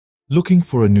Looking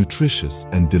for a nutritious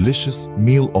and delicious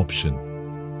meal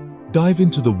option? Dive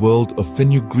into the world of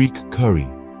fenugreek curry,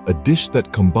 a dish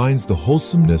that combines the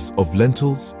wholesomeness of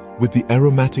lentils with the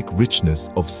aromatic richness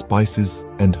of spices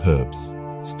and herbs.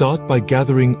 Start by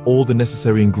gathering all the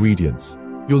necessary ingredients.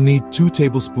 You'll need 2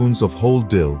 tablespoons of whole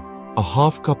dill, a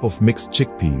half cup of mixed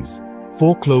chickpeas,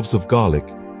 4 cloves of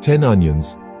garlic, 10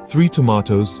 onions, 3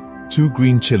 tomatoes, 2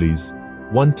 green chilies,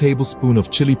 1 tablespoon of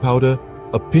chili powder,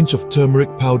 a pinch of turmeric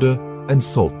powder, and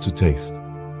salt to taste.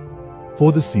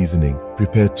 For the seasoning,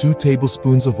 prepare 2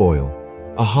 tablespoons of oil,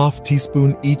 a half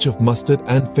teaspoon each of mustard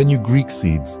and fenugreek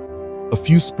seeds, a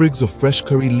few sprigs of fresh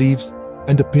curry leaves,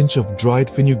 and a pinch of dried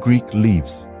fenugreek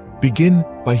leaves. Begin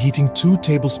by heating 2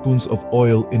 tablespoons of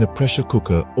oil in a pressure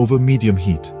cooker over medium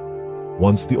heat.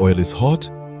 Once the oil is hot,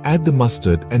 add the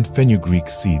mustard and fenugreek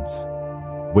seeds.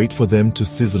 Wait for them to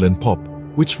sizzle and pop,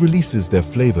 which releases their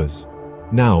flavors.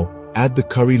 Now, add the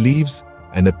curry leaves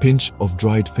and a pinch of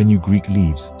dried fenugreek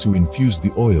leaves to infuse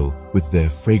the oil with their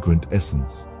fragrant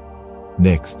essence.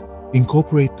 Next,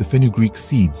 incorporate the fenugreek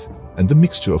seeds and the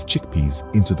mixture of chickpeas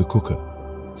into the cooker.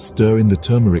 Stir in the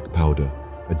turmeric powder,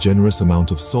 a generous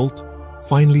amount of salt,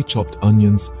 finely chopped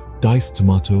onions, diced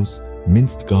tomatoes,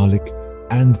 minced garlic,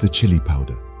 and the chili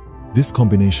powder. This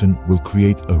combination will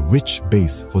create a rich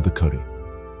base for the curry.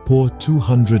 Pour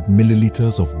 200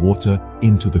 milliliters of water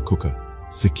into the cooker.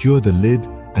 Secure the lid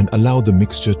and allow the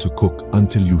mixture to cook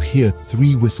until you hear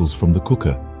 3 whistles from the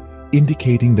cooker,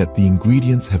 indicating that the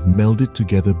ingredients have melded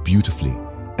together beautifully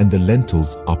and the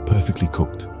lentils are perfectly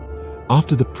cooked.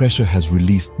 After the pressure has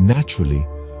released naturally,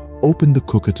 open the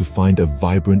cooker to find a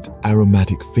vibrant,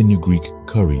 aromatic fenugreek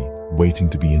curry waiting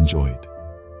to be enjoyed.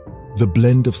 The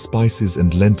blend of spices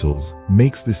and lentils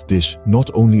makes this dish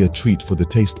not only a treat for the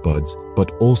taste buds,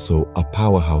 but also a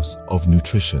powerhouse of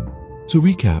nutrition. To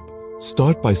recap,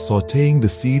 start by sautéing the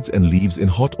seeds and leaves in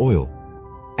hot oil.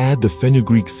 Add the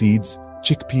fenugreek seeds,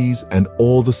 chickpeas, and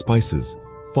all the spices,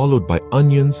 followed by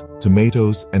onions,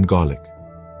 tomatoes, and garlic.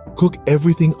 Cook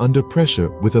everything under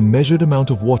pressure with a measured amount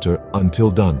of water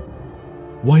until done.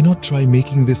 Why not try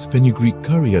making this fenugreek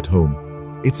curry at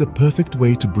home? It's a perfect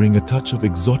way to bring a touch of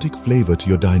exotic flavor to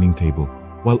your dining table,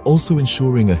 while also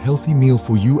ensuring a healthy meal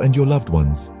for you and your loved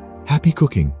ones. Happy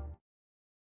cooking!